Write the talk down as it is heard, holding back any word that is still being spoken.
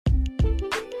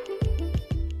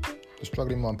The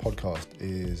Struggling Mind podcast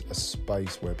is a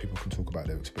space where people can talk about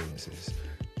their experiences,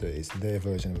 that it's their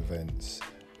version of events,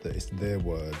 that it's their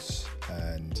words,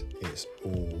 and it's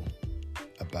all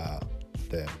about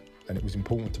them. And it was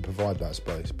important to provide that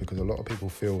space because a lot of people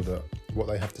feel that what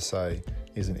they have to say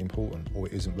isn't important or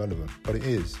it isn't relevant. But it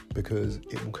is, because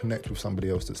it will connect with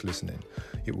somebody else that's listening.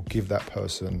 It will give that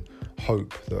person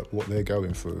hope that what they're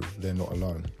going through, they're not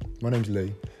alone. My name's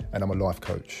Lee and I'm a life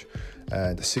coach.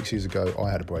 And 6 years ago,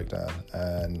 I had a breakdown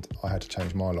and I had to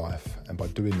change my life. And by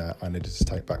doing that, I needed to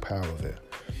take back power of it.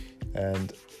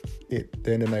 And it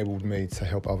then enabled me to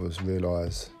help others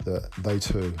realise that they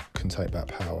too can take back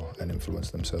power and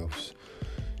influence themselves.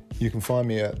 You can find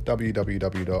me at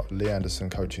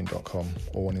www.leeandersoncoaching.com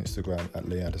or on Instagram at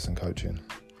leeandersoncoaching.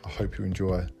 I hope you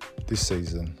enjoy this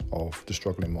season of the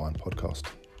Struggling Mind podcast.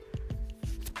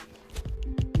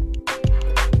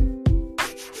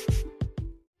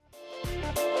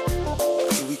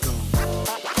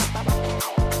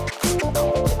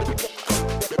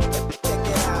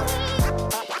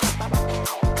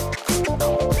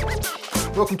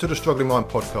 Welcome to the Struggling Mind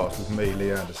podcast with me,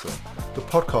 Lee Anderson. The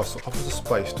podcast offers a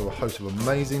space to a host of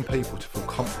amazing people to feel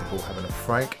comfortable having a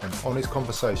frank and honest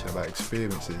conversation about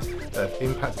experiences that have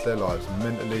impacted their lives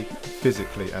mentally,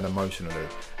 physically and emotionally,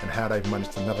 and how they've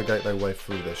managed to navigate their way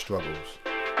through their struggles.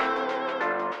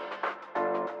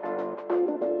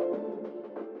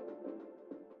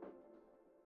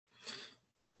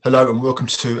 Hello and welcome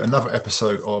to another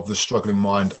episode of the Struggling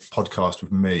Mind podcast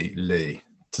with me, Lee.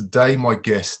 Today, my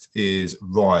guest is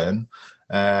Ryan,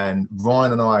 and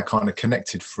Ryan and I are kind of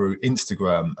connected through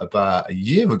Instagram about a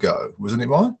year ago, wasn't it,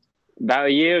 Ryan? About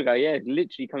a year ago, yeah.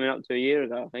 Literally coming up to a year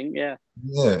ago, I think, yeah.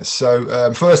 Yeah,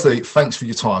 so firstly, thanks for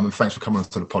your time and thanks for coming on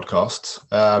to the podcast.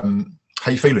 How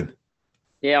are you feeling?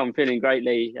 Yeah, I'm feeling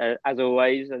greatly, as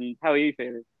always. And how are you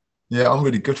feeling? Yeah, I'm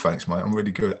really good, thanks, mate. I'm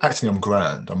really good. Actually, I'm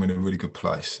grand. I'm in a really good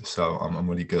place, so I'm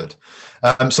really good.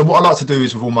 So what I like to do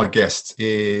is with all my guests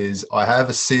is I have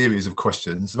a series of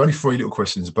questions. There's only 3 little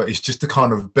questions, but it's just to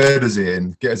kind of bed us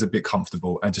in, get us a bit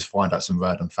comfortable, and just find out some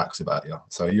random facts about you.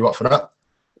 So are you up for that?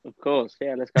 Of course,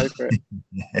 yeah. Let's go for it.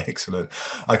 Excellent.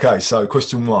 Okay, so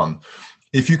question 1: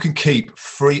 if you can keep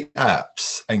 3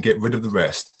 apps and get rid of the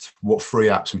rest, what 3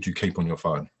 apps would you keep on your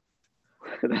phone?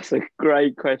 That's a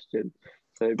great question.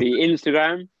 So it'd be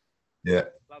Instagram, yeah,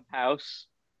 Clubhouse,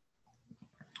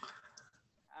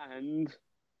 and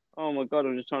oh my God,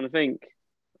 I'm just trying to think.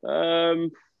 I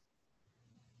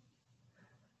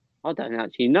don't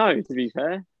actually know, to be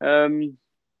fair.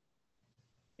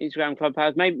 Instagram,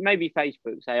 Clubhouse, maybe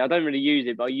Facebook. Say I don't really use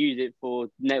it, but I use it for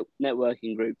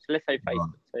networking groups. So let's say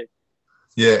Facebook too.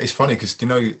 Yeah, it's funny because, you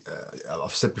know,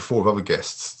 I've said before with other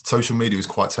guests, social media is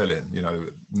quite telling. You know,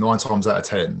 9 times out of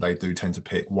 10, they do tend to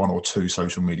pick 1 or 2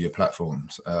 social media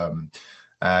platforms. Again,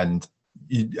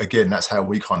 that's how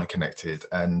we kind of connected.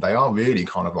 And they are really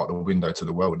kind of like the window to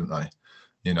the world, aren't they?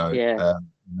 You know, yeah.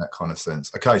 In that kind of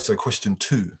sense. Okay, so question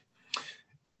 2.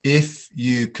 If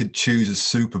you could choose a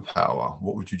superpower,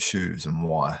 what would you choose and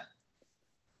why?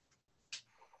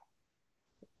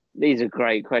 These are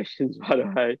great questions, by the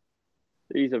way.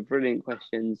 These are brilliant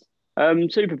questions.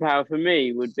 Superpower for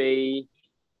me would be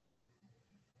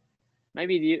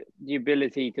maybe the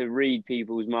ability to read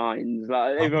people's minds.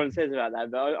 Like everyone says about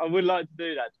that, but I would like to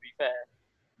do that, to be fair.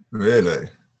 Really?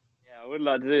 Yeah, I would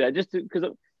like to do that. Just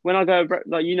because when I go,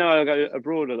 like, you know, I go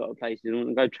abroad a lot of places and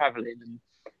I go traveling. And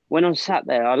when I'm sat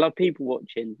there, I love people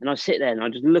watching. And I sit there and I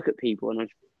just look at people and I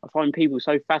find people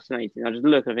so fascinating. I just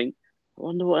look and I think, I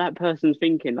wonder what that person's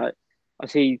thinking. Like I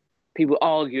see people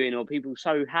arguing or people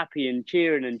so happy and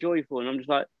cheering and joyful, and I'm just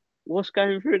like, what's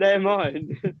going through their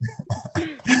mind?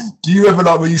 Do you ever,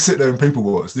 like, when you sit there and people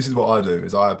watch, this is what I do,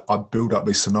 is I build up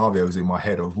these scenarios in my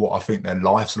head of what I think their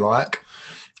life's like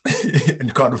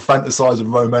and kind of fantasize and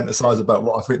romanticize about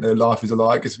what I think their life is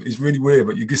like. It's really weird,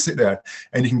 but you can sit there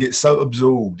and you can get so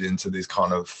absorbed into this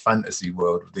kind of fantasy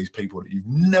world of these people that you've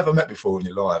never met before in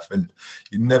your life and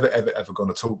you're never, ever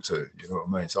going to talk to, you know what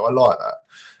I mean? So I like that.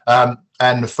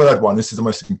 And the third one, this is the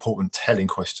most important telling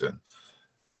question.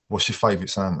 What's your favourite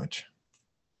sandwich?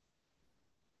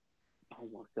 Oh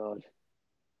my God.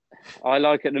 I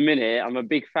like at the minute, I'm a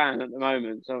big fan at the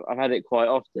moment, so I've had it quite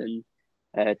often.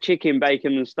 Chicken,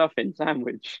 bacon and stuffing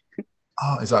sandwich.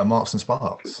 Oh, is that a Marks and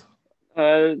Sparks?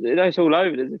 That's all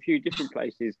over. There's a few different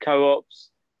places. Co-ops,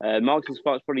 Marks and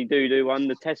Sparks probably do one.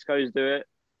 The Tesco's do it.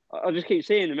 I just keep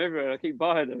seeing them everywhere. I keep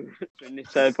buying them in this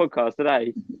podcast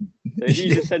today. So if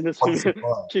you just send us some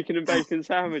chicken and bacon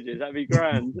sandwiches, that'd be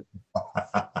grand.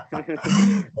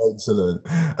 Excellent.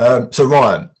 So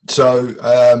Ryan,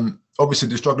 obviously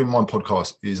the Struggling Mind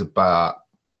podcast is about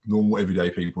normal everyday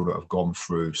people that have gone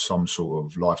through some sort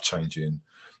of life-changing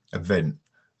event,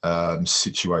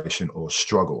 situation or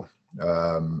struggle.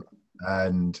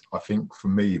 And I think for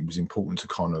me, it was important to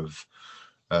kind of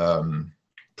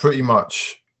pretty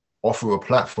much offer a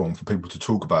platform for people to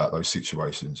talk about those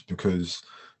situations, because,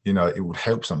 you know, it would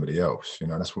help somebody else. You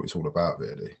know, that's what it's all about,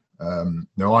 really.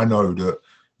 Now, I know that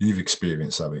you've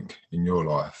experienced something in your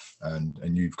life,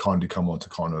 and you've kindly come on to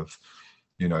kind of,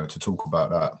 you know, to talk about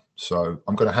that. So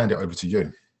I'm going to hand it over to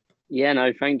you. Yeah,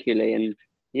 no, thank you, Lee. And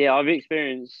yeah, I've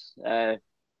experienced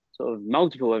sort of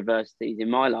multiple adversities in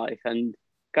my life. And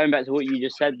going back to what you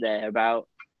just said there about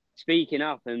speaking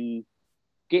up and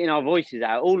getting our voices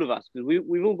out, all of us, because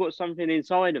we've all got something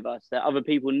inside of us that other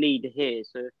people need to hear.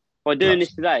 So by doing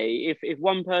this today, if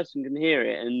one person can hear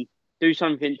it and do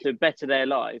something to better their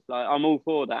life, like, I'm all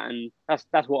for that. And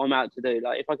that's what I'm out to do.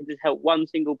 Like, if I can just help one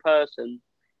single person,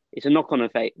 it's a knock-on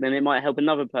effect. Then it might help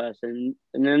another person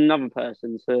and then another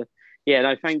person. So yeah,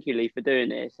 no, thank you, Lee, for doing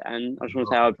this. And I just want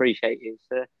to say I appreciate you.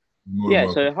 So yeah,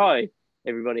 so hi,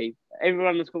 everybody.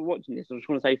 Everyone that's watching this, I just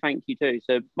want to say thank you too.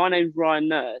 So my name's Ryan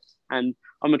Nurse, and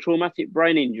I'm a traumatic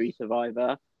brain injury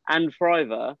survivor and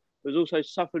thriver who's also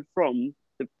suffered from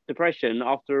depression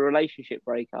after a relationship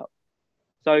breakup.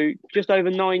 So just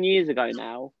over 9 years ago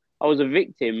now, I was a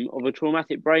victim of a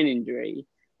traumatic brain injury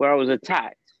where I was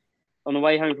attacked on the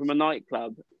way home from a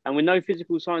nightclub. And with no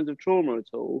physical signs of trauma at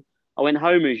all, I went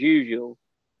home as usual.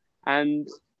 And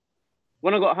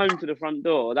when I got home to the front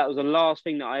door, that was the last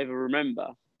thing that I ever remember.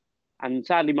 And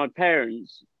sadly, my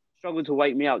parents struggled to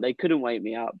wake me up. They couldn't wake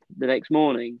me up the next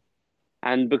morning.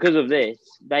 And because of this,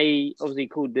 they obviously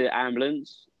called the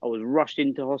ambulance. I was rushed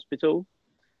into hospital.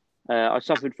 I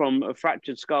suffered from a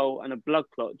fractured skull and a blood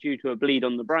clot due to a bleed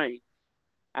on the brain.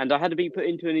 And I had to be put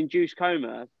into an induced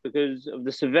coma because of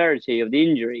the severity of the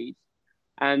injuries.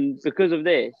 And because of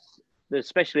this, the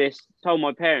specialist told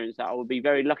my parents that I would be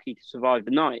very lucky to survive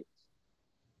the night.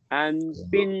 And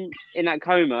being in that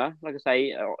coma, like I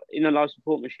say, in a life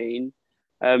support machine,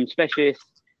 specialist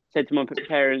said to my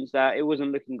parents that it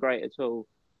wasn't looking great at all.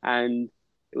 And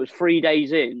it was 3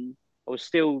 days in, I was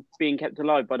still being kept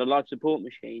alive by the life support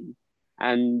machine.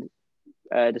 And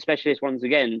the specialist, once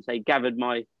again, they gathered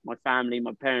my family,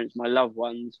 my parents, my loved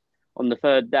ones on the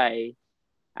third day.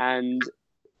 And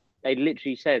they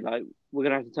literally said, like, we're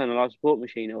going to have to turn the life support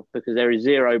machine off because there is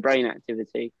zero brain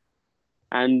activity.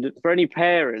 And for any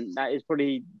parent, that is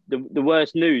probably the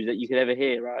worst news that you could ever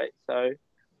hear, right? So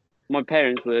my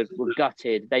parents were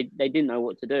gutted. They didn't know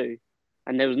what to do,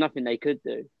 and there was nothing they could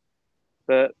do.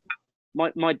 But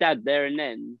my dad there and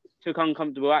then took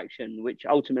uncomfortable action, which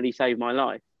ultimately saved my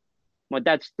life. My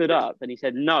dad stood up and he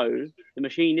said, no, the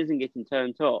machine isn't getting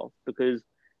turned off because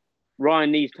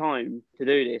Ryan needs time to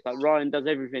do this. Like, Ryan does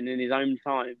everything in his own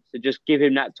time. So just give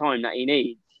him that time that he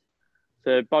needs.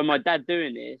 So by my dad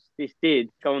doing this did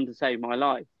go on to save my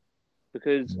life.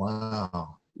 Because,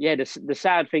 wow, yeah, the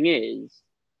sad thing is,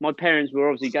 my parents were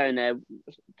obviously going there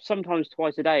sometimes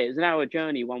twice a day. It was an hour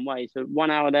journey one way. So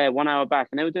 1 hour there, 1 hour back.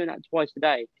 And they were doing that twice a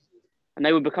day. And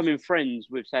they were becoming friends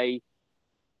with, say,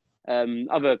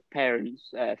 other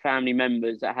parents, family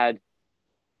members that had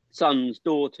sons,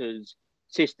 daughters,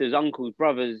 sisters, uncles,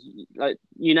 brothers, like,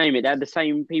 you name it. They had the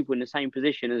same people in the same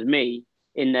position as me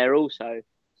in there also.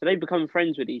 So they become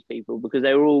friends with these people because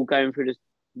they were all going through this,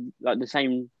 like, the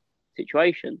same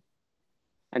situation.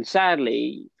 And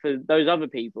sadly, for those other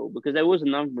people, because there was a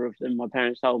number of them, my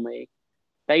parents told me,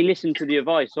 they listened to the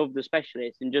advice of the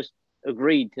specialist and just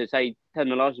agreed to, say, turn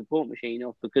the life support machine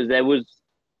off because there was,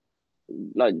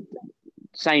 like,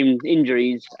 same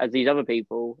injuries as these other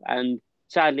people. And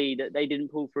sadly, that they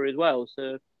didn't pull through as well.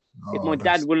 So if my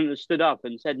dad wouldn't have stood up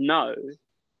and said no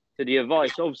to the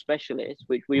advice of specialists,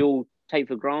 which we all take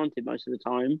for granted most of the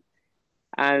time,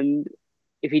 and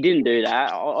if he didn't do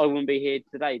that, I wouldn't be here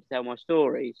today to tell my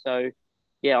story. So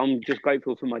yeah, I'm just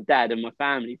grateful for my dad and my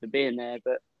family for being there.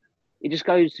 But it just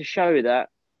goes to show that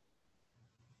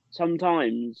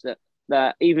sometimes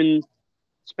that even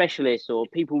specialists or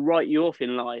people write you off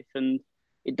in life, and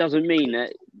it doesn't mean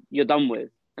that you're done with.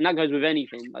 And that goes with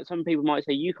anything. Like, some people might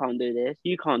say, you can't do this,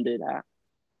 you can't do that.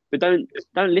 But don't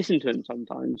listen to them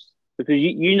sometimes, because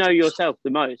you know yourself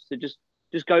the most. So just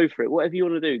go for it. Whatever you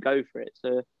want to do, go for it.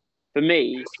 So for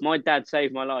me, my dad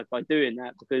saved my life by doing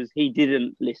that because he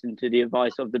didn't listen to the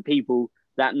advice of the people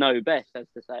that know best, as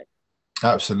to say.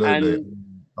 Absolutely.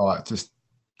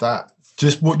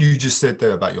 Just what you just said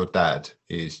there about your dad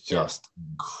is just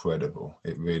incredible.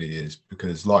 It really is,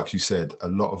 because like you said, a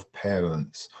lot of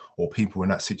parents or people in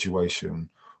that situation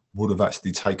would have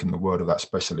actually taken the word of that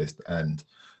specialist and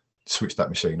switch that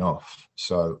machine off.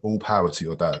 So all power to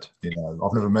your dad. You know,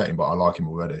 I've never met him, but I like him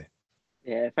already.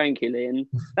 Yeah, thank you, Lee. And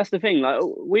that's the thing. Like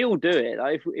we all do it.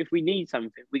 Like if we need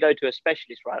something, we go to a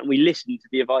specialist, right? And we listen to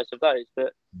the advice of those.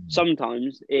 But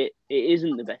sometimes it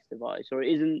isn't the best advice, or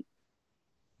it isn't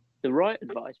the right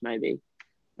advice, maybe.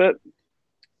 But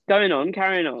carrying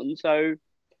on. So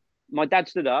my dad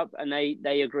stood up, and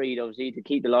they agreed, obviously, to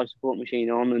keep the life support machine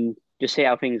on and just see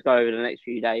how things go over the next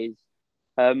few days.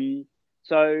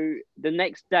 So the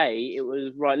next day it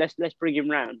was right. Let's bring him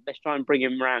round. Let's try and bring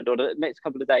him round. Or the next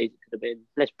couple of days it could have been.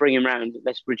 Let's bring him round.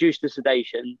 Let's reduce the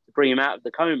sedation to bring him out of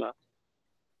the coma.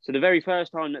 So the very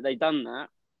first time that they done that,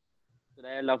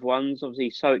 their loved ones obviously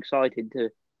so excited to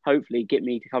hopefully get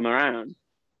me to come around,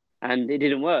 and it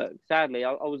didn't work. Sadly,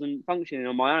 I wasn't functioning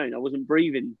on my own. I wasn't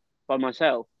breathing by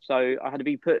myself, so I had to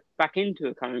be put back into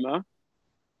a coma.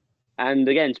 And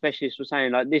again, specialists were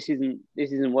saying like this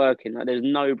isn't working. Like there's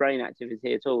no brain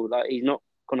activity at all. Like he's not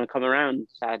gonna come around,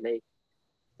 sadly.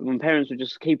 But my parents were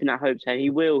just keeping that hope, saying he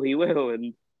will.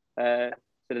 And so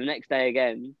the next day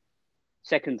again,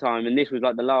 second time, and this was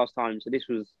like the last time. So this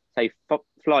was say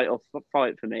flight or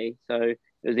fight for me. So it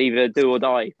was either do or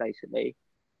die basically.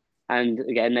 And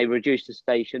again, they reduced the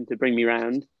station to bring me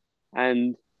round.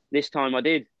 And this time I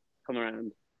did come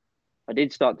around. I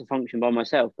did start to function by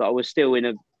myself, but I was still in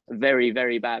a very,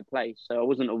 very bad place. So I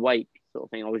wasn't awake sort of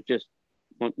thing. I was just,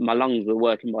 my lungs were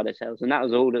working by themselves, and that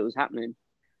was all that was happening.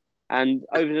 And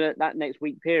over that next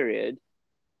week period,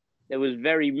 there was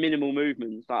very minimal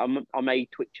movements. Like I may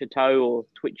twitch a toe or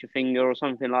twitch a finger or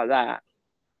something like that.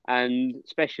 And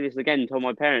specialists again told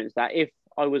my parents that if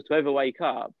I was to ever wake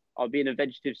up, I'd be in a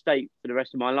vegetative state for the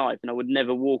rest of my life and I would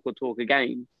never walk or talk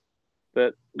again.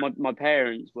 But my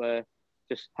parents were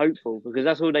just hopeful because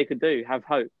that's all they could do, have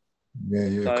hope.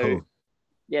 Yeah, so, cool.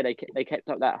 Yeah, they kept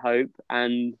up that hope.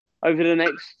 And over the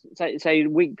next, say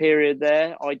week period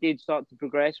there, I did start to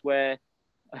progress where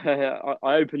I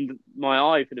opened my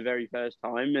eye for the very first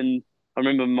time. And I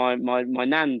remember my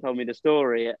nan told me the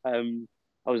story.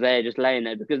 I was there just laying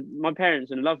there because my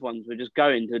parents and loved ones were just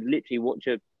going to literally watch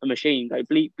a machine go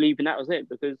bleep, bleep, and that was it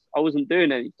because I wasn't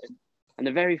doing anything. And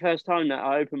the very first time that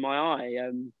I opened my eye,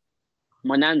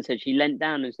 my nan said, she leant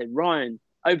down and said, "Ryan,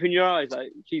 open your eyes."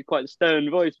 Like, she's quite a stern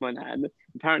voice, my nan.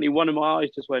 Apparently one of my eyes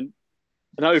just went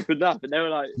and opened up and they were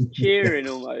like cheering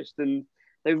almost. And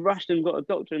they rushed and got a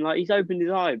doctor and like, he's opened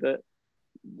his eye. But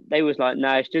they was like,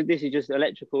 no, this is just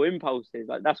electrical impulses.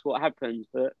 Like, that's what happens.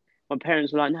 But my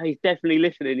parents were like, no, he's definitely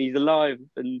listening. He's alive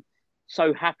and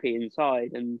so happy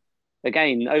inside. And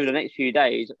again, over the next few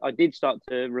days, I did start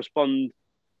to respond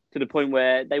to the point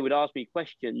where they would ask me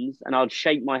questions and I'd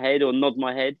shake my head or nod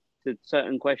my head to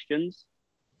certain questions,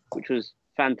 which was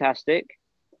fantastic.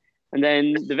 And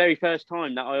then the very first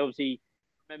time that I obviously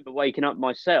remember waking up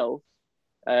myself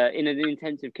in an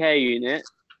intensive care unit,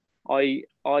 I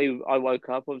woke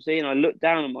up obviously and I looked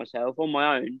down on myself on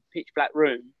my own, pitch black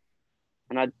room,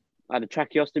 and I had a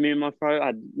tracheostomy in my throat. I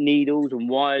had needles and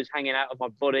wires hanging out of my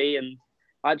body, and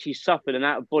I actually suffered an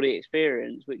out of body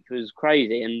experience, which was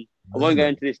crazy. And I won't go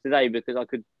into this today because I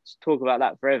could talk about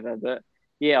that forever. But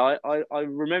yeah, I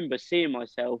remember seeing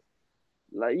myself.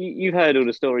 Like you've heard all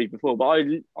the stories before, but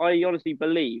I honestly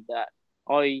believe that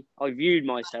I viewed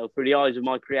myself through the eyes of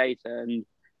my creator. And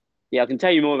yeah, I can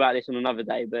tell you more about this on another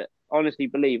day, but I honestly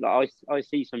believe that I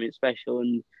see something special.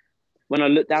 And when I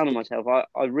looked down on myself,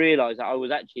 I realized that I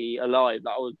was actually alive,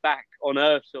 that I was back on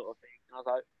earth sort of thing. And I was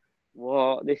like,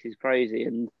 what? This is crazy.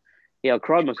 And yeah, I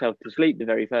cried myself to sleep the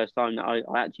very first time that I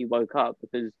actually woke up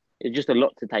because it's just a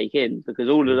lot to take in because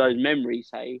all of those memories,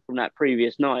 say, from that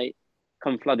previous night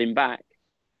come flooding back.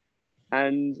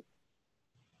 And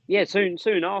yeah, soon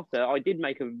after, I did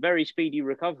make a very speedy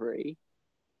recovery.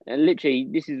 And literally,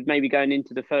 this is maybe going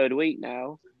into the third week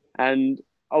now. And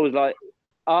I was like,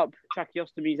 up,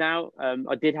 tracheostomies out.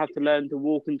 I did have to learn to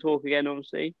walk and talk again,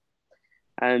 obviously.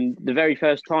 And the very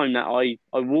first time that I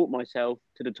walked myself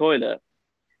to the toilet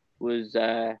was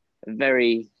a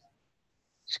very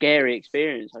scary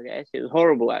experience, I guess. It was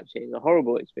horrible, actually. It was a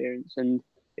horrible experience. And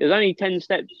it was only 10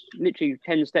 steps, literally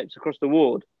 10 steps across the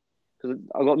ward. Because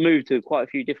I got moved to quite a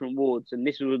few different wards, and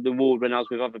this was the ward when I was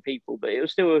with other people, but it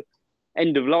was still a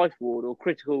end of life ward or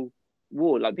critical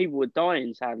ward. Like people were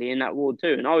dying sadly in that ward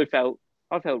too, and I felt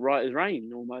right as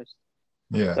rain almost.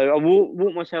 Yeah. So I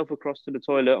walked myself across to the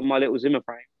toilet on my little Zimmer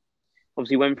frame.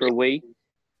 Obviously went for a wee,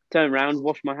 turned around,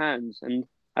 washed my hands, and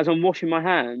as I'm washing my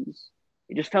hands,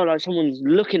 it just felt like someone's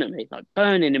looking at me, like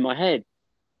burning in my head.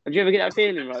 Did you ever get that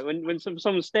feeling, right? When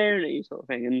someone's staring at you, sort of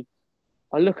thing, and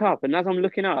I look up, and as I'm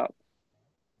looking up,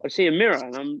 I see a mirror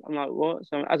and I'm like, what?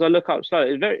 So as I look up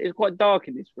slowly, it's quite dark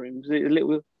in this room because it's a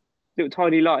little little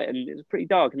tiny light, and it was pretty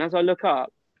dark. And as I look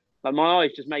up, like my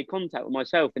eyes just made contact with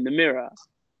myself in the mirror.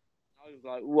 I was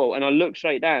like, whoa! And I looked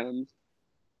straight down.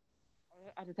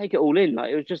 I had to take it all in.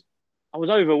 Like it was just, I was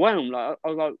overwhelmed. Like I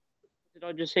was like, what did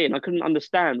I just see? And I couldn't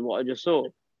understand what I just saw.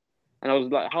 And I was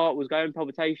like, heart was going,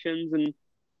 palpitations, and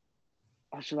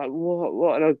I was just like,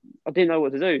 what? And I didn't know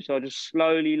what to do. So I just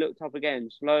slowly looked up again,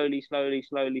 slowly.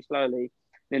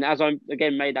 Then as I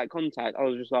again made that contact, I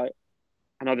was just like,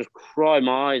 and I just cried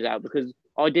my eyes out because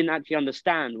I didn't actually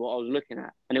understand what I was looking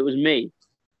at. And it was me.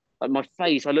 Like my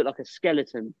face, I looked like a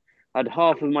skeleton. I had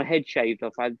half of my head shaved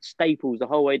off. I had staples the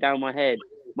whole way down my head.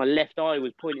 My left eye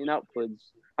was pointing upwards.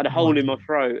 I had a hole in my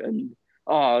throat, and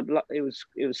it was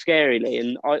scarily.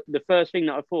 And the first thing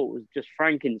that I thought was just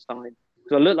Frankenstein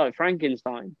because I looked like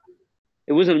Frankenstein.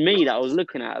 It wasn't me that I was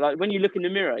looking at. Like when you look in the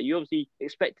mirror, you obviously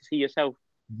expect to see yourself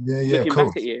Yeah, of looking back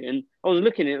course. at you. And I was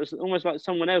looking, it was almost like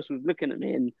someone else was looking at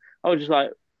me, and I was just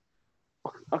like,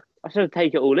 I sort of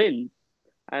take it all in.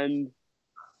 And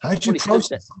How I did you probably stood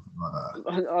there. process something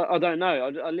like that? I don't know. I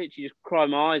literally just cried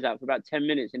my eyes out for about 10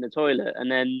 minutes in the toilet.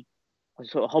 And then I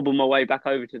sort of hobbled my way back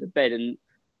over to the bed. And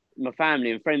my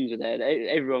family and friends were there.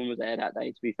 Everyone was there that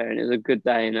day, to be fair. And it was a good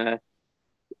day. And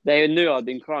they knew I'd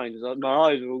been crying because my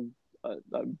eyes were all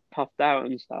like, puffed out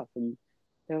and stuff. And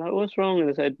they were like, "What's wrong?" And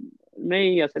I said,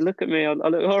 "Me." I said, "Look at me. I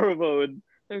look horrible." And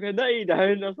they were going, "No, you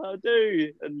don't." I was like, "I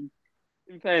do." And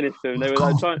in fairness to them, they Of were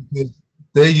like course, trying. because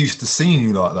they're used to seeing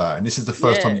you like that, and this is the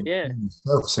first time Yeah, you've yeah. seen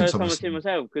yourself since First time I see obviously.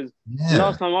 myself because the Yeah.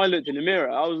 last time I looked in the mirror,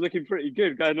 I was looking pretty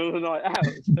good going on a night out.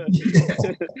 Yeah.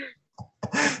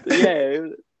 So yeah,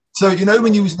 So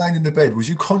when you was laying in the bed, was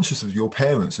you conscious of your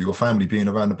parents or your family being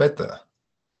around the bed there?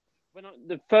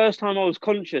 the first time I was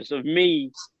conscious of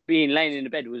me being laying in the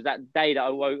bed was that day that I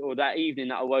woke, or that evening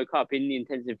that I woke up in the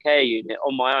intensive care unit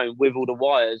on my own with all the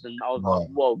wires, and I was like, Right.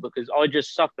 whoa, because I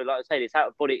just suffered, like I say, this out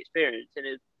of body experience, and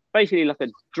it's basically like a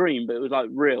dream, but it was like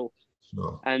real,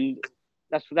 Sure. and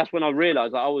that's when I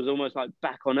realized that I was almost like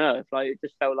back on Earth, like it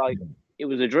just felt like it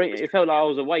was a dream. It felt like I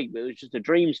was awake, but it was just a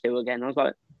dream still again. I was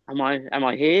like, am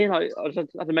I here? Like I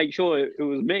just had to make sure it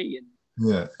was me. And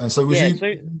Yeah. And so yeah,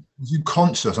 so was you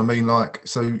conscious? I mean, like,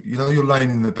 so you're laying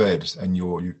in the bed and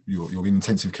you're in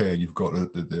intensive care. You've got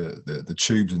the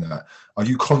tubes and that. Are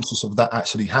you conscious of that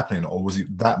actually happening, or was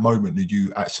it that moment that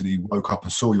you actually woke up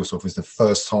and saw yourself as the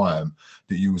first time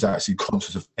that you was actually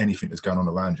conscious of anything that's going on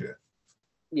around you?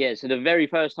 yeah, so the very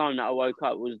first time that I woke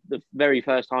up was the very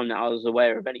first time that I was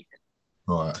aware of anything.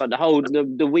 Right. But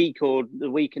the week or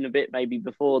the week and a bit maybe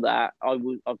before that, I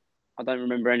don't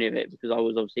remember any of it because I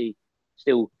was obviously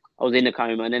I was in a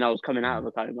coma, and then I was coming out of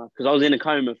a coma because I was in a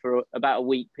coma for about a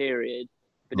week period.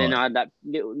 But then Right. I had that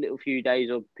little few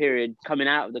days or period coming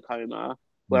out of the coma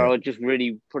where Yeah. I just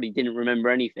really probably didn't remember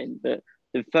anything. But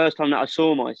the first time that I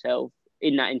saw myself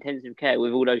in that intensive care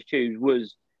with all those tubes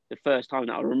was the first time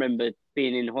that I remember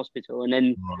being in the hospital. And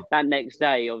then Right. that next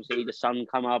day, obviously the sun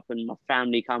come up and my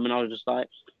family come, and I was just like,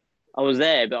 I was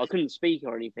there, but I couldn't speak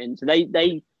or anything. So they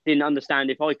didn't understand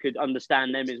if I could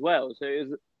understand them as well. So it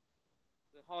was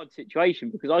a hard situation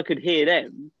because I could hear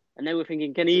them and they were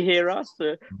thinking, can he hear us?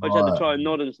 So I just had to Right. try and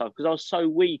nod and stuff because I was so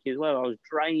weak as well. I was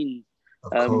drained.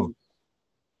 Of course.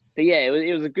 But yeah,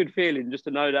 it was a good feeling just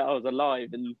to know that I was alive.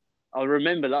 And I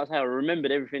remember, like I say, I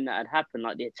remembered everything that had happened,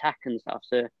 like the attack and stuff.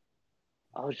 So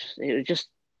it was just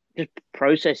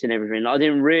processing everything. Like, I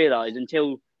didn't realize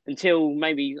until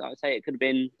maybe, like I say, it could have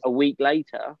been a week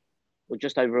later or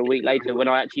just over a week later when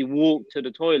I actually walked to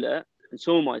the toilet and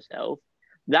saw myself.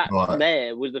 That Right.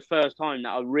 there was the first time that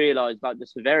I realised like the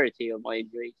severity of my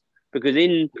injuries. Because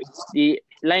in the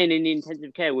laying in the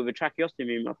intensive care with a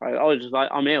tracheostomy in my throat, I was just like,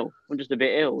 I'm ill. I'm just a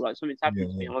bit ill. Like something's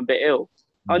happened to me. I'm a bit ill.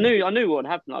 Yeah. I knew what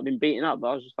had happened. I'd been beaten up, but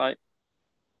I was just like,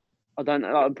 I don't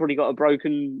know. I've probably got a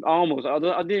broken arm or something.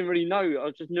 I didn't really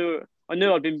know. I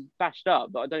knew I'd been bashed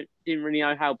up, but didn't really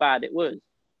know how bad it was.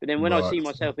 But then when I Right. see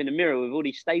myself in the mirror with all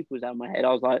these staples down my head,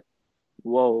 I was like,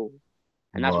 whoa.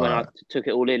 And that's when I Right. took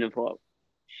it all in and thought,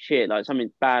 shit, like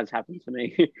something bad's happened to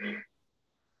me.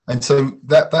 And so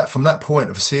that from that point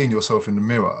of seeing yourself in the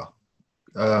mirror,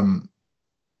 I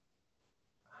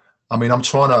mean, I'm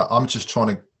just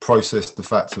trying to process the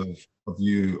fact of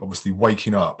you obviously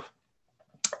waking up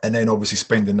and then obviously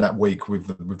spending that week with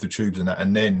the tubes and that,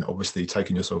 and then obviously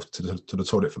taking yourself to the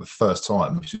toilet for the first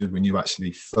time, which is when you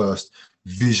actually first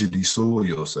visually saw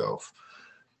yourself.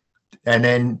 And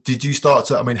then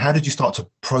how did you start to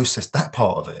process that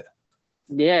part of it?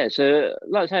 Yeah, so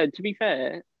like I said, to be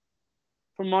fair,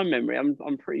 from my memory,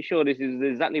 I'm pretty sure this is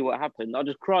exactly what happened. I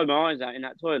just cried my eyes out in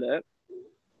that toilet,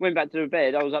 went back to the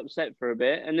bed, I was upset for a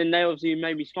bit, and then they obviously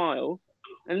made me smile.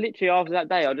 And literally after that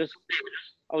day,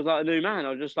 I was like a new man.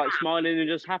 I was just like smiling and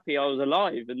just happy I was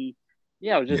alive. And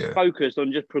yeah, I was just Yeah. focused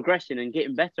on just progressing and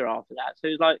getting better after that. So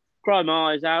it was like crying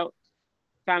my eyes out.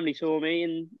 Family saw me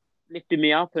and lifted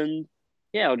me up, and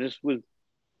yeah, I just was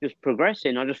just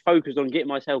progressing. I just focused on getting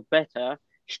myself better,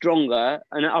 stronger,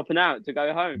 and up and out to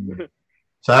go home.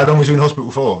 So how long was you in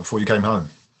hospital for before you came home?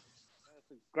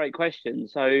 Great question.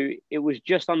 So it was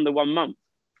just under 1 month,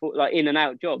 for, like in and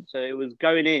out job. So it was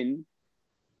going in,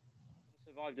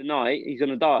 survive the night, he's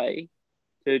gonna die,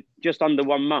 to just under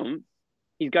 1 month,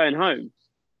 he's going home.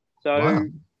 Wow, So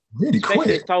really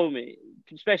specialists quick. told me,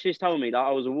 that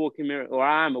I was a walking miracle, or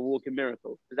I am a walking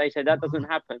miracle, because they said that doesn't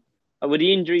happen. With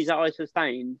the injuries that I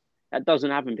sustained, that doesn't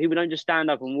happen. People don't just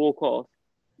stand up and walk off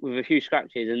with a few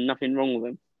scratches and nothing wrong with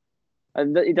them.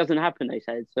 And it doesn't happen, they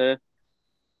said. So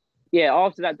yeah,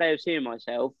 after that day of seeing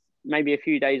myself, maybe a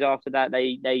few days after that,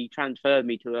 they transferred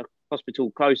me to a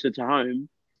hospital closer to home,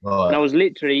 and I Right. was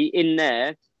literally in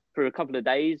there for a couple of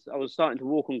days. I was starting to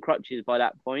walk on crutches by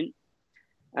that point,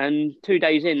 and 2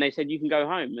 days in, they said you can go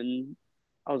home, and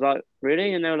I was like,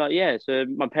 really? And they were like, yeah. So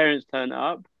my parents turned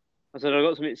up. I said, I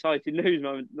got some exciting news,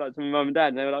 mum, like to my mum and dad.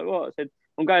 And they were like, what? I said,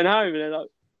 I'm going home, and they're like,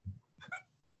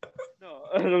 no,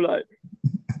 and I'm like,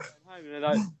 I'm home, and they're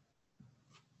like,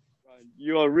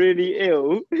 you are really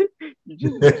ill.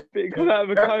 You just come out of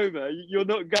a coma. You're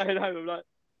not going home. I'm like,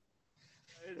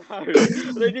 going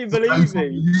home. They didn't believe me.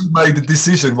 You made the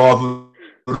decision rather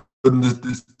than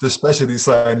the specialist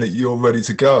saying that you're ready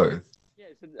to go. Yeah,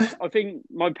 so I think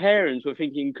my parents were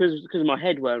thinking, because my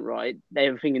head weren't right, they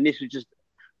were thinking this was just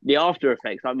the after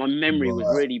effects. Like my memory was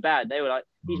Right. really bad. They were like,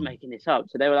 he's making this up.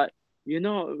 So they were like, you're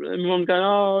not. And mom's going,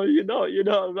 oh, you're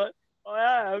not. I'm like,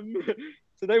 I am.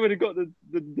 So they would have got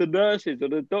the nurses or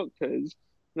the doctors.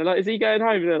 They're like, is he going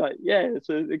home? And they're like, yeah.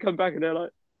 So they come back and they're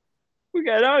like, we're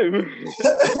going home.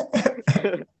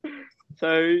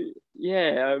 So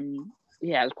yeah,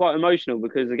 yeah, it's quite emotional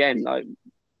because again, like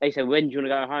they said, when do you want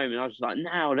to go home? And I was just like,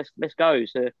 now, let's go.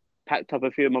 So packed up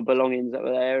a few of my belongings that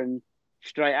were there and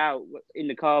straight out in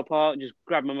the car park, just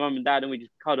grabbed my mum and dad and we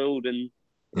just cuddled, and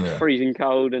it was Yeah. freezing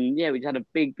cold, and yeah, we just had a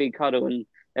big cuddle, and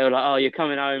they were like, oh, you're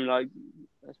coming home, like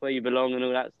that's where you belong and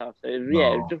all that stuff. So it was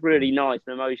Oh. just really nice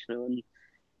and emotional. And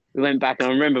we went back, and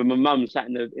I remember my mum sat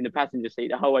in the passenger seat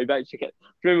the whole way back. She kept,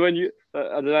 remember when you, I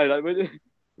don't know, like when,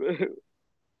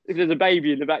 if there's a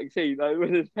baby in the back seat, like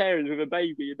when there's parents with a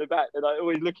baby in the back, they're like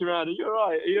always looking around. Are you all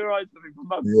right? Are you all right? Something from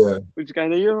mum. Yeah. We're just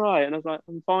going, are you all right? And I was like,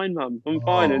 I'm fine, mum. I'm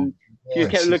fine. Oh, And she just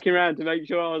kept yes. looking around to make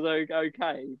sure I was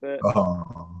okay. But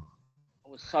Oh. I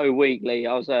was so weak, Lee.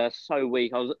 I was so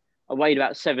weak. I weighed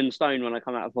about 7 stone when I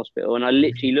come out of hospital, and I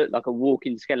literally looked like a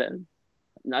walking skeleton.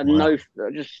 And I had Wow. no,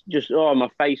 just oh, my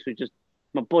face was just,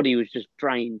 my body was just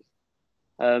drained.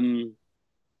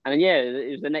 And then, yeah,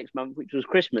 it was the next month, which was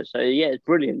Christmas. So yeah, it's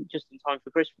brilliant, just in time for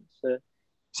Christmas. So yeah,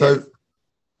 So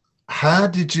how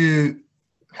did you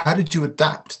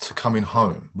adapt to coming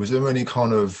home? Was there any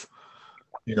kind of,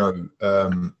 you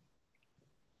know,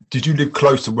 did you live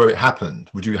close to where it happened?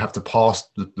 Would you have to pass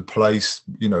the place?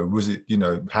 You know, was it, you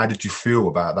know, how did you feel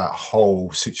about that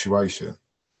whole situation?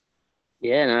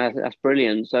 yeah, no, that's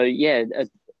brilliant. So yeah,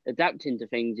 adapting to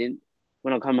things in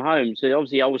when I come home. So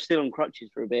obviously I was still on crutches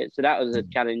for a bit, so that was a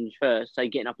challenge first. Say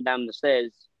getting up and down the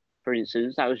stairs, for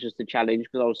instance, that was just a challenge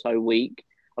because I was so weak.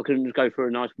 I couldn't just go for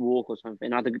a nice walk or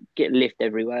something. I had to get lift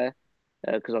everywhere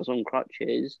because I was on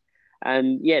crutches.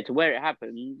 And yeah, to where it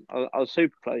happened, I was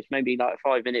super close, maybe like a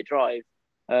 5 minute drive.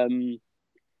 Um,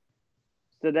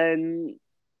 so then,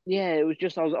 yeah, it was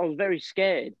just I was very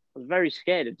scared. I was very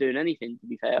scared of doing anything. To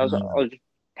be fair, I Mm. was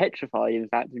petrified, in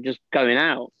fact, of just going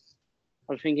out.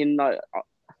 I was thinking like,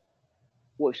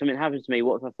 what if something happens to me?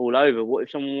 What if I fall over? What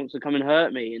if someone wants to come and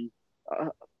hurt me? And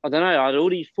I don't know. I had all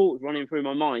these thoughts running through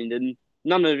my mind, and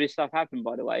none of this stuff happened,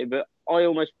 by the way. But I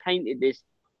almost painted this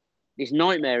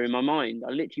nightmare in my mind. I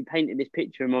literally painted this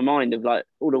picture in my mind of like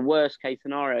all the worst case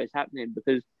scenarios happening,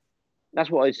 because that's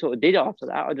what I sort of did after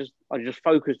that. I just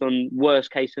focused on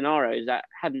worst case scenarios that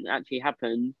hadn't actually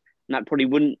happened, and that probably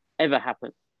wouldn't ever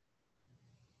happen.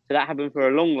 So that happened for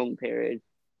a long period.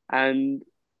 And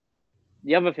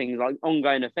the other things like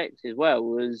ongoing effects as well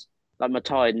was like my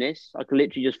tiredness. I could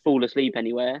literally just fall asleep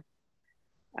anywhere,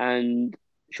 and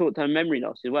short term memory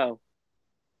loss as well.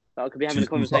 So I could be So having you a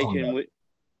still suffer from conversation that? with,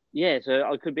 yeah, so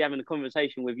I could be having a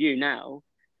conversation with you now.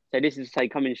 So this is say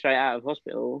coming straight out of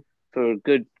hospital for a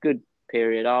good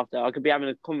period after. I could be having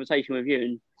a conversation with you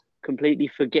and completely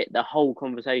forget the whole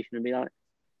conversation and be like,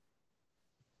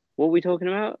 what are we talking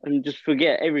about? And just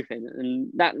forget everything.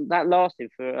 And that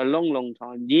lasted for a long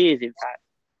time, years in fact.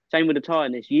 Same with the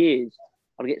tiredness, years.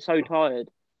 I'd get so tired.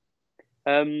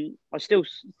 I still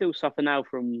suffer now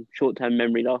from short-term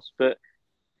memory loss, but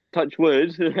touch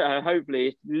wood, hopefully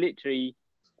it's literally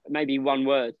maybe one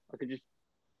word. I could just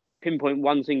pinpoint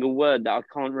one single word that I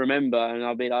can't remember, and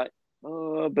I'll be like,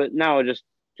 oh, but now I just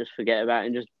forget about it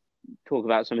and just talk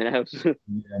about something else. Yeah,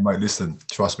 mate, listen,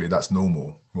 trust me, that's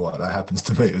normal. Right, that happens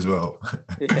to me as well.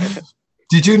 Yeah.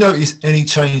 Did you notice any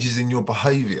changes in your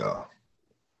behaviour?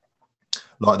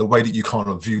 Like the way that you kind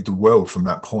of viewed the world from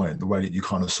that point, the way that you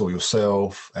kind of saw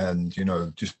yourself and,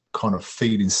 just kind of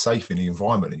feeling safe in the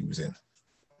environment that you was in?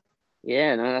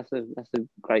 Yeah, no, that's a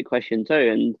great question too.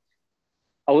 And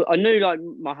I knew like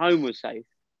my home was safe.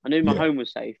 I knew my Yeah, home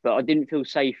was safe, but I didn't feel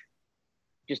safe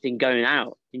just in going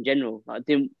out in general. Like, I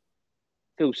didn't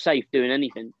feel safe doing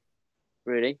anything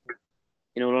really.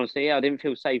 In all honesty, yeah, I didn't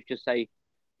feel safe just say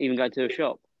even going to a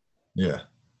shop. yeah.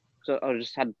 So I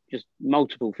just had just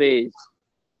multiple fears.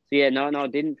 So yeah, no, I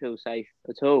didn't feel safe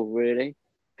at all, really.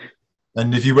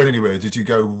 And if you went anywhere, did you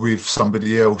go with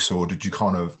somebody else or did you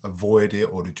kind of avoid it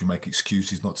or did you make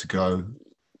excuses not to go?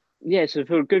 Yeah, so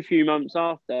for a good few months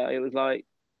after, it was like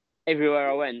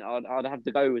everywhere I went, I'd have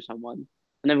to go with someone.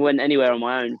 I never went anywhere on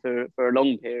my own for a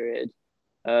long period.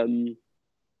 Um,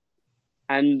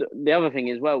 and the other thing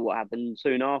as well, what happened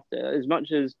soon after, as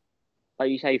much as like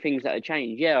you say, things that had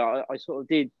changed, yeah, I sort of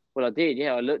did what I did.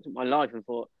 Yeah, I looked at my life and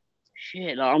thought,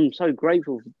 shit, like I'm so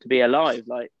grateful to be alive.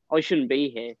 Like I shouldn't be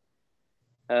here.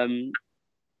 Um,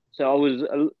 so I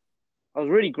was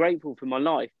really grateful for my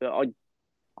life, but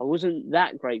I wasn't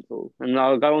that grateful, and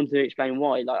I'll go on to explain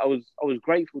why. Like I was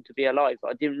grateful to be alive,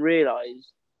 but I didn't really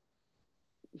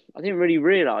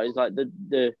realize like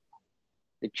the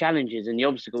challenges and the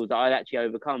obstacles that I'd actually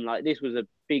overcome. Like this was a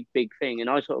big thing, and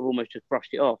I sort of almost just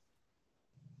brushed it off.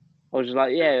 I was just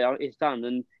like, yeah, it's done,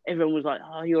 and everyone was like,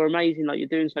 oh, you're amazing, like you're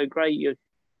doing so great. You,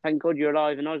 thank God you're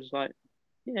alive, and I was just like,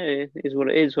 yeah, it is what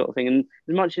it is, sort of thing. And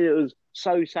as much as it was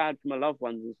so sad for my loved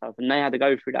ones and stuff, and they had to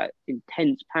go through that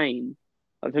intense pain,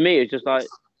 like for me, it was just like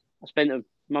I spent a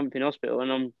month in hospital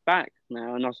and I'm back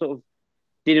now, and I sort of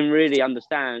didn't really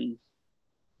understand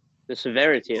the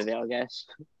severity of it, I guess.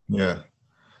 Yeah.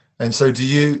 And so have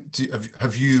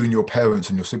you and your parents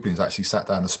and your siblings actually sat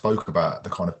down and spoke about the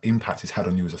kind of impact it's had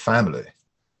on you as a family?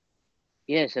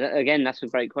 Yeah, so again, that's a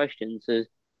great question. So,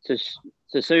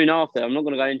 so soon after, I'm not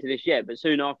going to go into this yet, but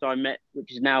soon after I met,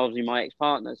 which is now obviously my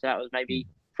ex-partner, so that was maybe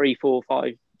 3, 4,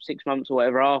 5, 6 months or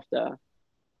whatever after.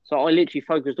 So I literally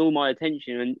focused all my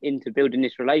attention into building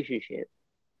this relationship.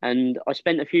 And I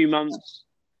spent a few months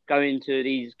going to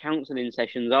these counselling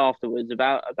sessions afterwards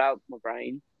about my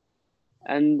brain.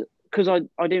 And because I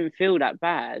didn't feel that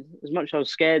bad, as much as I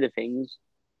was scared of things,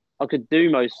 I could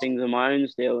do most things on my own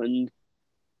still. And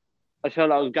I felt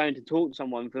like I was going to talk to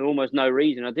someone for almost no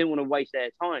reason. I didn't want to waste their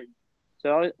time.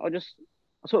 So I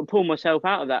sort of pulled myself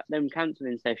out of them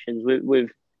counselling sessions with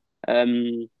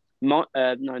no,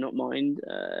 not mind,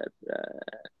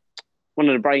 one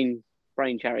of the brain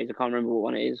charities. I can't remember what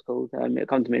one it is called. It'll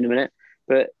come to me in a minute.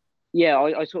 But yeah,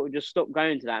 I sort of just stopped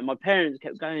going to that. And my parents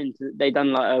kept going to. They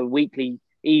done like a weekly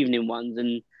evening ones,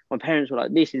 and my parents were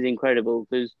like, "This is incredible,"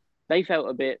 because they felt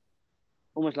a bit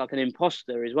almost like an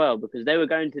imposter as well because they were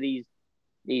going to these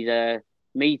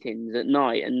meetings at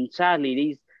night, and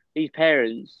sadly these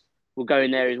parents were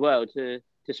going there as well to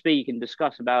speak and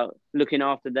discuss about looking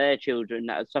after their children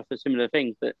that had suffered similar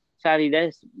things. But sadly,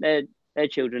 their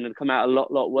children had come out a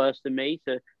lot worse than me,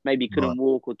 so maybe Right. couldn't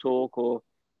walk or talk or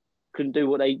couldn't do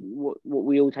what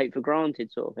we all take for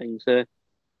granted, sort of thing. So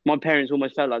my parents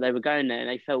almost felt like they were going there, and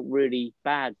they felt really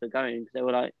bad for going because they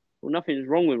were like, "Well, nothing's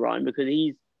wrong with Ryan because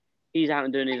he's out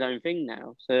and doing his own thing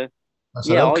now." So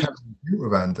So yeah, they'll I carry guilt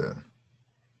around then.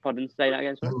 pardon say that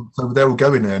again, sorry. So they were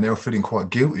going there and they were feeling quite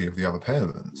guilty of the other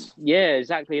parents. Yeah,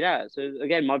 exactly that. So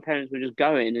again, my parents were just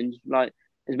going and like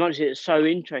as much as it's so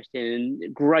interesting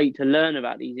and great to learn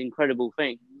about these incredible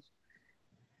things,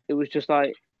 it was just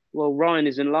like, well, Ryan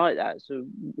isn't like that. So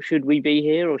should we be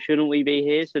here or shouldn't we be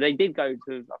here? So they did go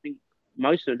to I think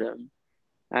most of them,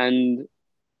 and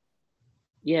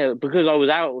yeah, because I was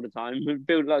out all the time,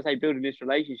 like I say, building this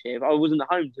relationship, I wasn't at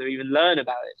home to even learn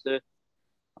about it. So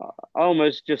I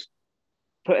almost just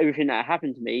put everything that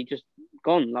happened to me just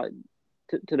gone like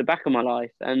to the back of my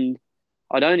life, and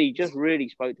I'd only just really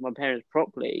spoke to my parents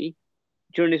properly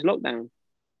during this lockdown,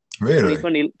 Really?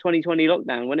 2020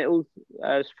 lockdown, when it all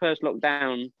first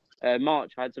lockdown,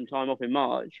 March. I had some time off in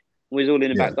March. We was all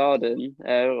in the Yeah. back garden,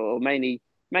 or mainly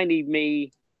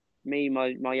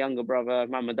my younger brother,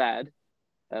 mum and dad,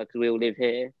 because we all live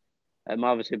here.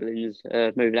 My other siblings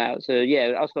moved out, so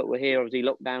yeah, us lot were here, obviously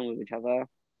locked down with each other.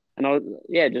 And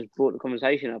yeah, just brought the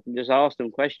conversation up and just asked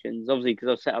them questions, obviously because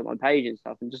I've set up my page and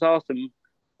stuff, and just asked them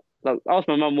like ask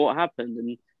my mum what happened,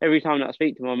 and every time that I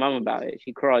speak to my mum about it,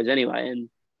 she cries anyway. And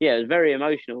yeah, it was very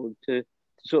emotional to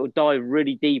sort of dive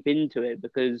really deep into it,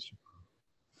 because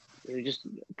it was just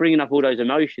bringing up all those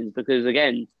emotions. Because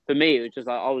again, for me, it was just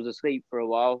like I was asleep for a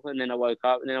while, and then I woke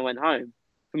up, and then I went home.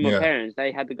 For my Yeah. parents,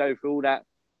 they had to go through all that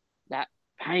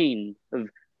pain of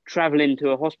traveling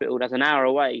to a hospital that's an hour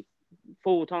away,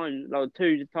 4 times, like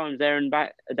 2 times there and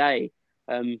back a day,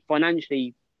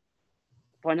 financially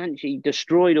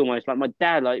destroyed almost. Like my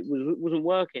dad, like wasn't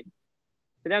working.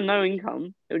 They had no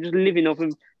income. They were just living off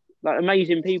of like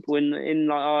amazing people in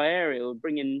like our area, or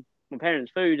bringing my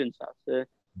parents food and stuff. So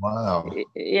Wow.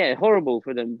 yeah, horrible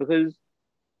for them, because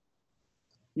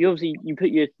you obviously you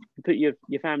put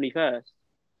your family first.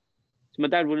 So my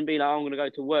dad wouldn't be like, oh, I'm going to go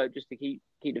to work just to keep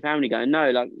the family going.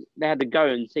 No, like they had to go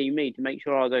and see me to make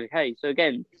sure I was okay. So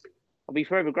again, I'll be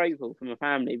forever grateful for my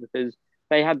family, because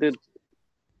they had to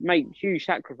make huge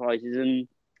sacrifices, and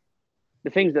the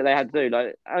things that they had to do,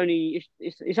 like only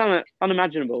it's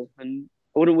unimaginable, and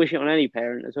I wouldn't wish it on any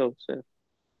parent at all. So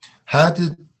How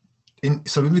did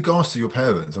so in regards to your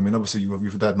parents? I mean, obviously your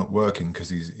dad not working because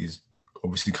he's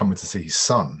obviously coming to see his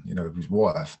son, you know, his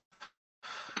wife.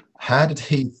 How did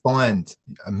he find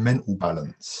a mental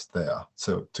balance there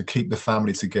to keep the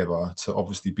family together, to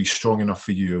obviously be strong enough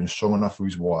for you and strong enough for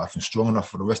his wife and strong enough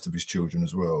for the rest of his children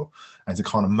as well, and to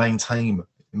kind of maintain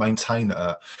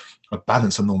a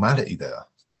balance of normality there?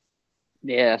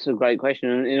 yeah, that's a great question.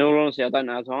 And in all honesty, I don't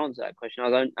know how to answer that question. I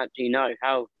don't actually know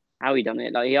how he done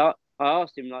it. I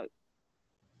asked him like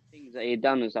things that he had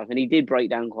done and stuff, and he did break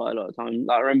down quite a lot of time.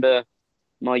 Like I remember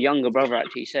my younger brother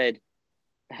actually said,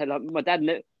 like my dad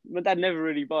never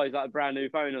really buys like a brand new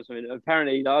phone or something.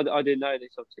 Apparently, I didn't know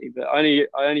this obviously, but I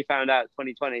only found out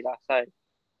 2020 last day.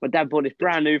 My dad bought this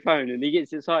brand new phone, and he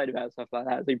gets excited about stuff like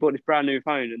that. So he bought this brand new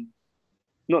phone, and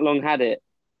not long had it.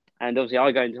 And obviously,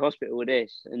 I go into hospital with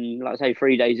this, and like I say,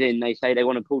 3 days in, they say they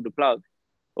want to pull the plug.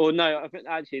 Or no, I think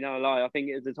actually no lie. I think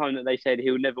it was the time that they said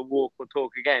he would never walk or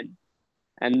talk again.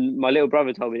 And my little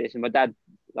brother told me this, and my dad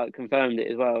like confirmed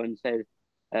it as well, and said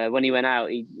when he went out,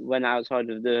 he went outside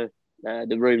of the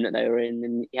room that they were in,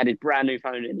 and he had his brand new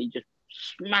phone, and he just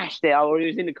smashed it up. Or he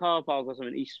was in the car park or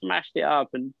something. He smashed it up,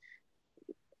 and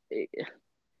it,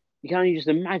 you can only just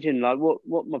imagine like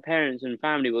what my parents and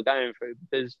family were going through.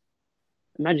 Because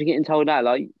imagine getting told that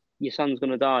like your son's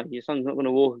gonna die, your son's not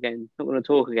gonna walk again, not gonna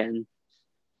talk again.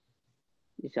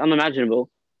 It's unimaginable.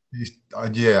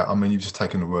 Yeah, I mean, you've just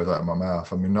taken the words out of my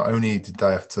mouth. I mean, not only did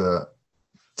they have to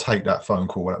take that phone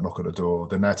call, that knock at the door,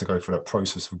 then they had to go through that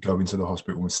process of going to the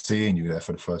hospital and seeing you there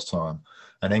for the first time,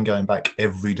 and then going back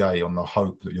every day on the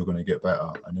hope that you're going to get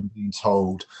better, and then being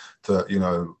told that, you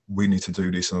know, we need to do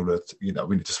this in order to, you know,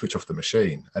 we need to switch off the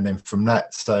machine, and then from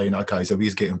that saying, okay, so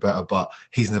he's getting better, but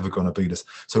he's never going to be this.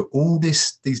 So all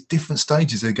these different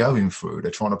stages they're going through,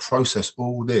 they're trying to process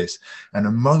all this, and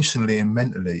emotionally and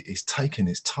mentally it's taking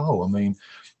its toll. I mean,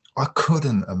 I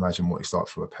couldn't imagine what it's like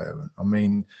for a parent. I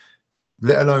mean,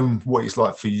 let alone what it's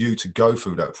like for you to go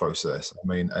through that process. I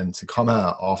mean, and to come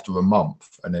out after a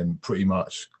month and then pretty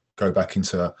much go back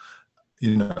into,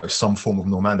 you know, some form of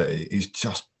normality is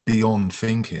just beyond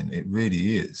thinking. It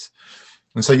really is.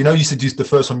 And so, you know, you said the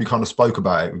first time you kind of spoke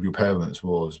about it with your parents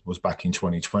was back in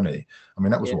 2020. I mean,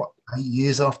 that was Yeah, what, 8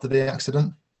 years after the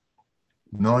accident?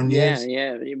 9 years?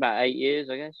 yeah, about 8 years,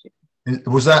 I guess,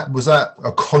 Was that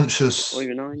a conscious or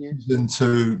even 9 years. decision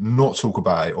to not talk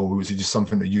about it, or was it just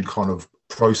something that you'd kind of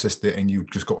processed it and you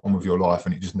just got on with your life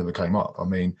and it just never came up? I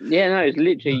mean, Yeah, no, it's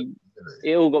literally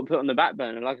it all got put on the back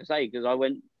burner, like I say, because I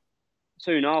went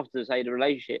soon after, say, the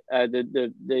relationship,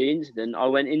 the incident. I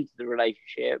went into the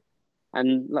relationship,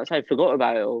 and like I say, forgot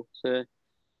about it all. So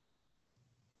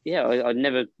yeah, I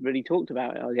never really talked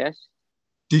about it, I guess.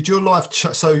 did your life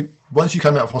so once you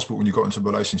came out of hospital and you got into a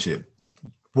relationship,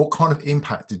 what kind of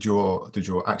impact did your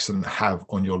accident have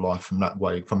on your life from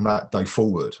that day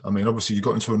forward? I mean, obviously you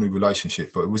got into a new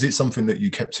relationship, but was it something that you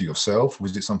kept to yourself?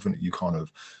 Was it something that you kind of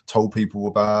told people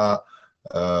about?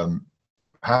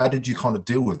 How did you kind of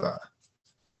deal with that?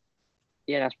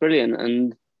 Yeah, that's brilliant.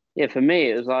 And yeah, for me,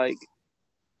 it was like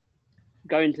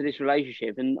going to this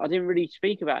relationship, and I didn't really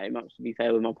speak about it much, to be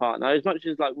fair, with my partner. As much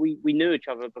as like we knew each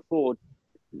other before,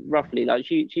 roughly. Like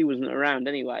she wasn't around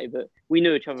anyway, but we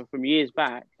knew each other from years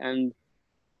back, and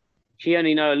she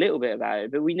only know a little bit about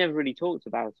it, but we never really talked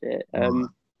about it. Right.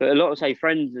 But a lot of say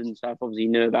friends and stuff obviously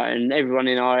knew about it, and everyone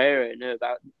in our area knew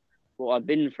about what I'd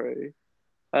been through.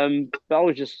 But I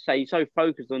was just say so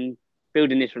focused on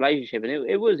building this relationship, and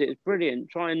it was brilliant,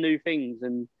 trying new things,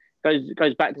 and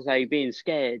goes back to say being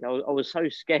scared. I was so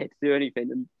scared to do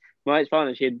anything, and my ex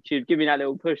partner she'd give me that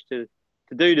little push to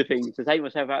do the things, to take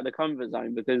myself out of the comfort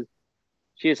zone, because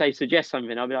she'd say suggest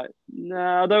something. I'd be like,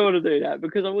 no, I don't want to do that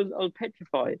because I was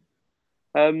petrified.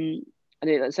 And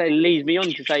it, let's say, leads me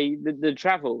on to say the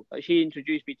travel. Like, she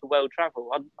introduced me to world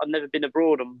travel. I'd never been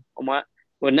abroad on my,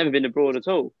 well, never been abroad at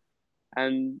all.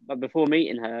 And like, before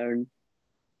meeting her, and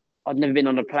I'd never been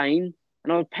on a plane,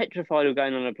 and I was petrified of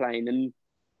going on a plane. And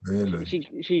Really?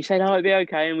 she said, "Oh, it'd be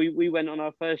okay." And we went on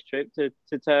our first trip to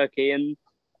Turkey. And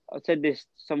I said this to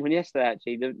someone yesterday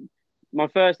actually. My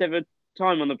first ever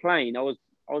time on the plane, I was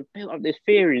built up this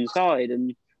fear inside,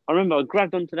 and I remember I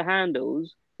grabbed onto the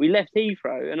handles. We left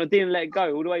Heathrow, and I didn't let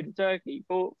go all the way to Turkey.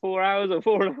 4 hours or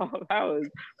 4.5 hours.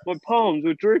 My palms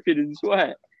were dripping in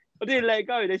sweat. I didn't let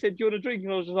go. They said, "Do you want a drink?"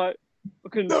 And I was just like, I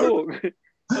couldn't talk.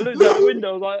 I looked out the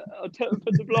window. I was like,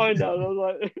 put the blind down. I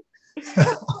was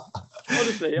like,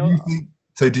 honestly.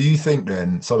 Do you think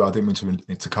then? Sorry, I didn't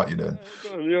mean to cut you then.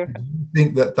 On, yeah. Do you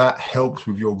think that helps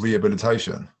with your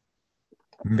rehabilitation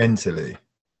mentally?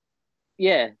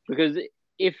 Yeah, because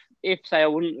if say I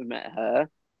wouldn't have met her,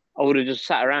 I would have just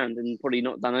sat around and probably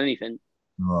not done anything.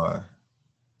 Right.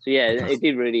 So yeah, it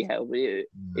did really help.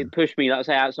 It pushed me, like I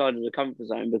say, outside of the comfort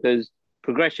zone, because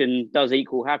progression does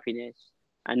equal happiness.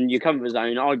 And your comfort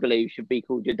zone, I believe, should be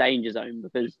called your danger zone,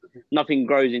 because nothing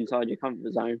grows inside your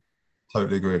comfort zone.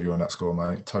 Totally agree with you on that score,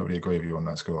 mate. Totally agree with you on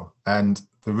that score. And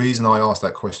the reason I asked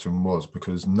that question was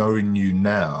because knowing you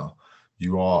now,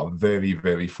 you are a very,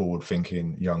 very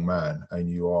forward-thinking young man, and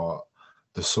you are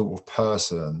the sort of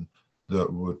person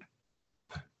that would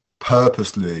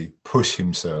purposely push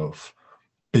himself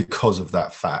because of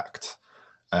that fact.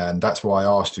 And that's why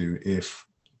I asked you if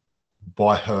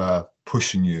by her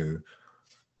pushing you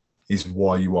is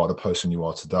why you are the person you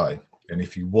are today. And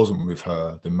if you wasn't with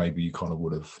her, then maybe you kind of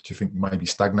would have, do you think maybe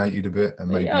stagnated a bit? And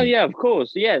maybe... Oh yeah, of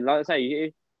course. Yeah, like I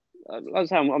say,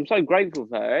 I'm so grateful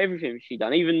for her, everything she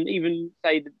done, even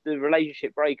say the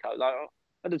relationship breakup. Like,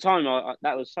 at the time,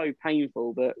 that was so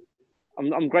painful, but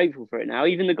I'm grateful for it now.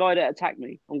 Even the guy that attacked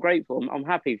me, I'm grateful. I'm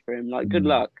happy for him. Like, good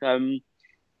luck. Because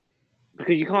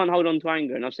you can't hold on to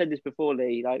anger. And I've said this before,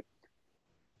 Lee, like,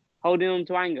 holding on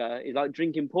to anger is like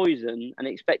drinking poison and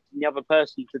expecting the other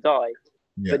person to die.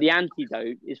 Yeah. But the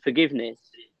antidote is forgiveness.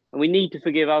 And we need to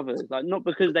forgive others, like, not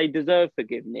because they deserve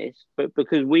forgiveness, but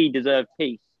because we deserve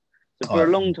peace. So for a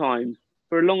long time,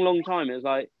 it was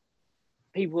like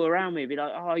people around me be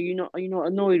like, "Oh, are you not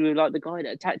annoyed with like the guy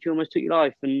that attacked you, almost took your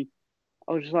life?" And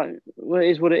I was just like, "Well, it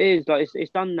is what it is. Like,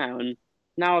 it's done now." And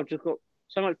now I've just got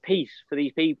so much peace for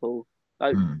these people,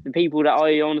 like the people that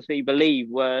I honestly believe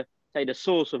were, say, the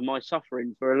source of my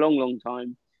suffering for a long, long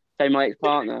time. Say my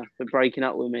ex-partner for breaking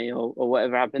up with me, or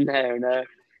whatever happened there, and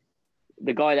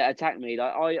the guy that attacked me.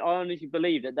 Like, I honestly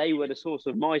believe that they were the source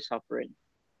of my suffering.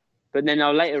 But then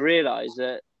I later realised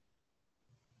that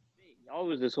I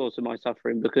was the source of my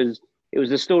suffering, because it was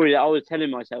the story that I was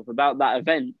telling myself about that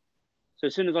event. So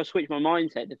as soon as I switched my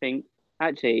mindset to think,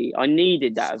 actually, I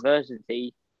needed that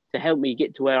adversity to help me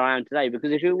get to where I am today.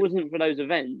 Because if it wasn't for those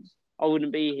events, I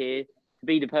wouldn't be here to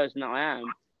be the person that I am.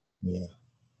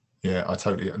 Yeah, I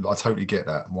totally get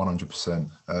that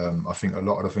 100%. I think a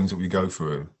lot of the things that we go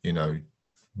through, you know,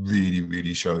 really,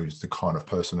 really shows the kind of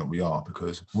person that we are,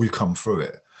 because we've come through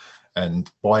it.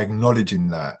 And by acknowledging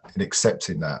that and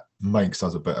accepting that makes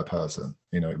us a better person.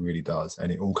 You know, it really does.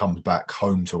 And it all comes back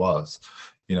home to us,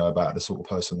 you know, about the sort of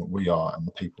person that we are and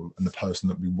the people and the person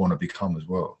that we want to become as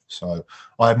well. So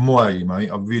I admire you,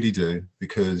 mate. I really do,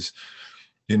 because,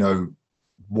 you know,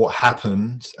 what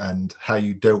happened and how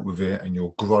you dealt with it and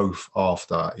your growth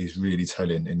after is really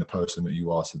telling in the person that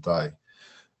you are today.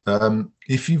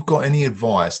 If you've got any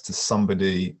advice to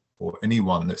somebody or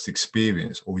anyone that's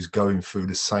experienced or is going through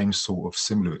the same sort of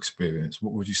similar experience,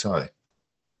 what would you say?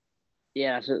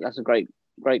 Yeah, that's a great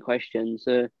question.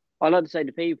 So I like to say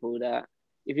to people that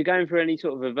if you're going through any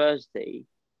sort of adversity,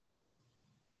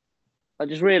 I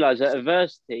just realised that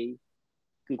adversity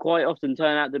can quite often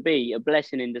turn out to be a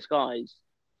blessing in disguise.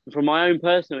 And from my own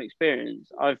personal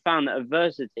experience, I've found that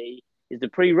adversity is the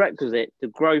prerequisite to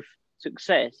growth,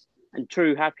 success, and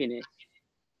true happiness.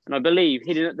 And I believe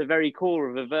hidden at the very core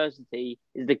of adversity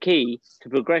is the key to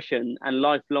progression and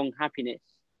lifelong happiness.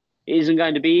 It isn't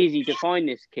going to be easy to find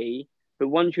this key, but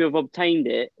once you have obtained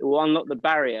it, it will unlock the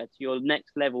barrier to your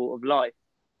next level of life.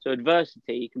 So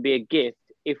adversity can be a gift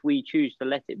if we choose to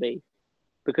let it be.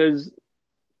 Because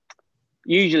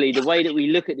usually the way that we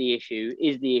look at the issue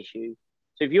is the issue.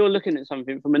 So if you're looking at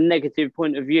something from a negative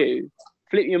point of view,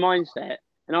 flip your mindset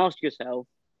and ask yourself,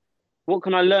 what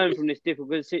can I learn from this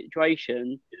difficult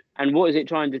situation, and what is it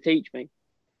trying to teach me?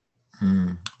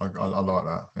 I like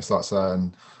that. It's like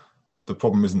saying the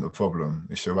problem isn't the problem,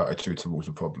 it's your attitude towards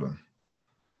the problem.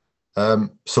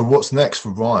 So what's next for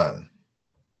Ryan?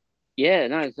 Yeah,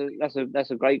 no,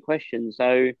 that's a great question.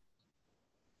 So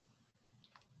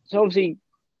obviously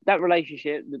that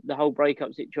relationship, the whole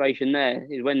breakup situation there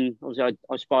is when obviously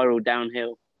I spiraled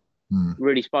downhill, Mm.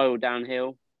 really spiraled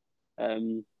downhill.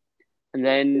 And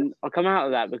then I come out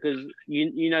of that because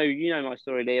you know my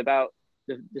story, Lee, about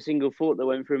the single thought that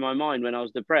went through my mind when I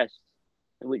was depressed,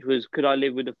 which was, could I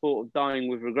live with the thought of dying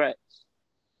with regrets?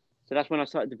 So that's when I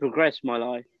started to progress my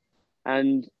life.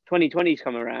 And 2020's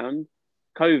come around,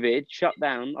 COVID shut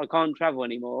down, I can't travel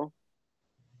anymore.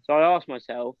 So I asked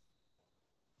myself,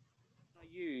 I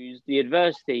use the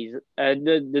adversities,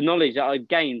 the knowledge that I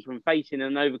gained from facing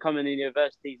and overcoming the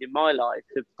adversities in my life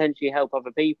to potentially help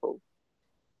other people.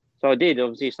 So I did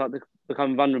obviously start to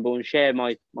become vulnerable and share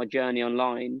my journey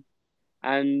online.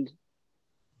 And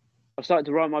I started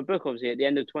to write my book obviously at the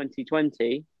end of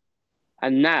 2020.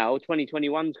 And now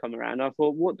 2021's come around. I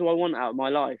thought, what do I want out of my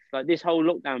life? Like this whole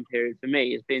lockdown period for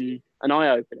me has been an eye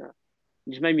opener.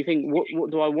 It just made me think,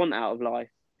 what do I want out of life?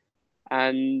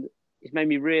 And it's made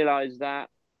me realize that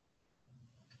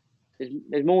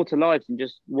there's more to life than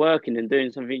just working and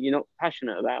doing something you're not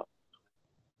passionate about.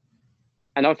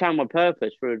 And I found my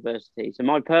purpose through adversity. So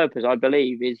my purpose, I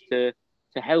believe, is to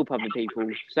help other people,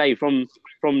 say from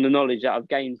the knowledge that I've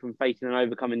gained from facing and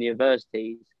overcoming the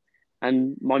adversities.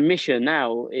 And my mission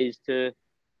now is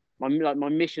my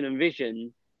mission and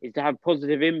vision is to have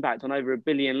positive impact on over 1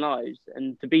 billion lives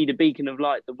and to be the beacon of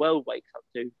light the world wakes up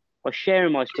to by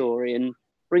sharing my story and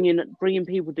bringing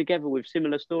people together with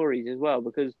similar stories as well,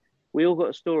 because we all got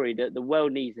a story that the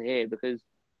world needs to hear, because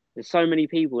there's so many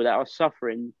people that are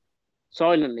suffering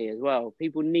silently as well.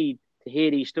 People need to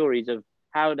hear these stories of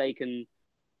how they can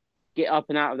get up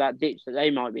and out of that ditch that they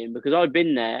might be in, because I've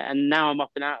been there and now I'm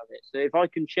up and out of it. So if I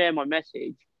can share my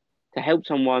message to help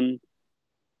someone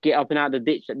get up and out of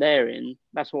the ditch that they're in,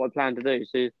 that's what I plan to do.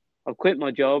 So I've quit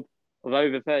my job of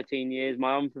over 13 years,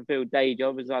 my unfulfilled day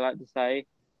job, as I like to say,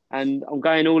 and I'm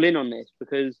going all in on this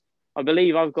because I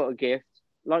believe I've got a gift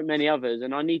like many others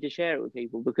and I need to share it with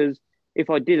people, because if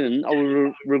I didn't, I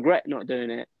would regret not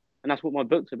doing it. And that's what my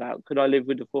book's about. Could I live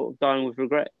with the thought of dying with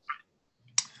regrets?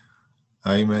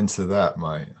 Amen to that,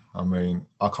 mate. I mean,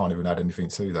 I can't even add anything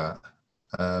to that.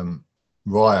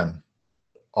 Ryan,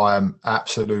 I am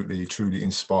absolutely, truly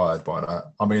inspired by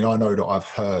that. I mean, I know that I've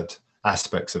heard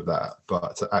aspects of that,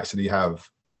 but to actually have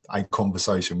a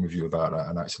conversation with you about that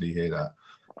and actually hear that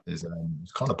is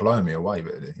it's kind of blowing me away,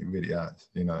 really. It really has.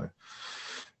 You know,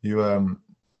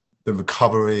 the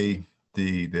recovery,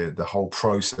 the whole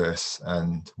process,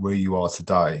 and where you are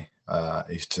today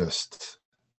is just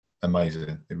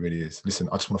amazing. It really is. Listen,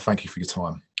 I just want to thank you for your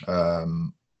time.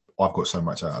 I've got so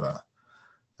much out of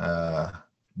that.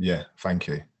 Yeah, thank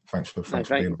you. Thanks for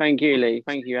being. Thank you, Lee.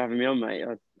 Thank you for having me on, mate.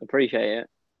 I appreciate it.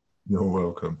 You're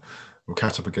welcome. We'll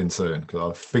catch up again soon,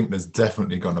 because I think there's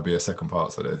definitely going to be a second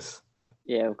part to this.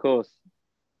 Yeah, of course.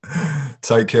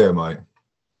 Take care, mate.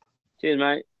 Cheers,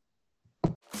 mate.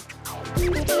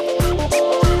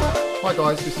 Hi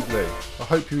guys, this is Lee. I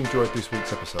hope you enjoyed this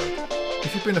week's episode.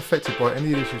 If you've been affected by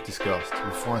any of the issues discussed,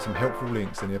 you'll find some helpful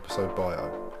links in the episode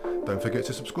bio. Don't forget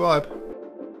to subscribe.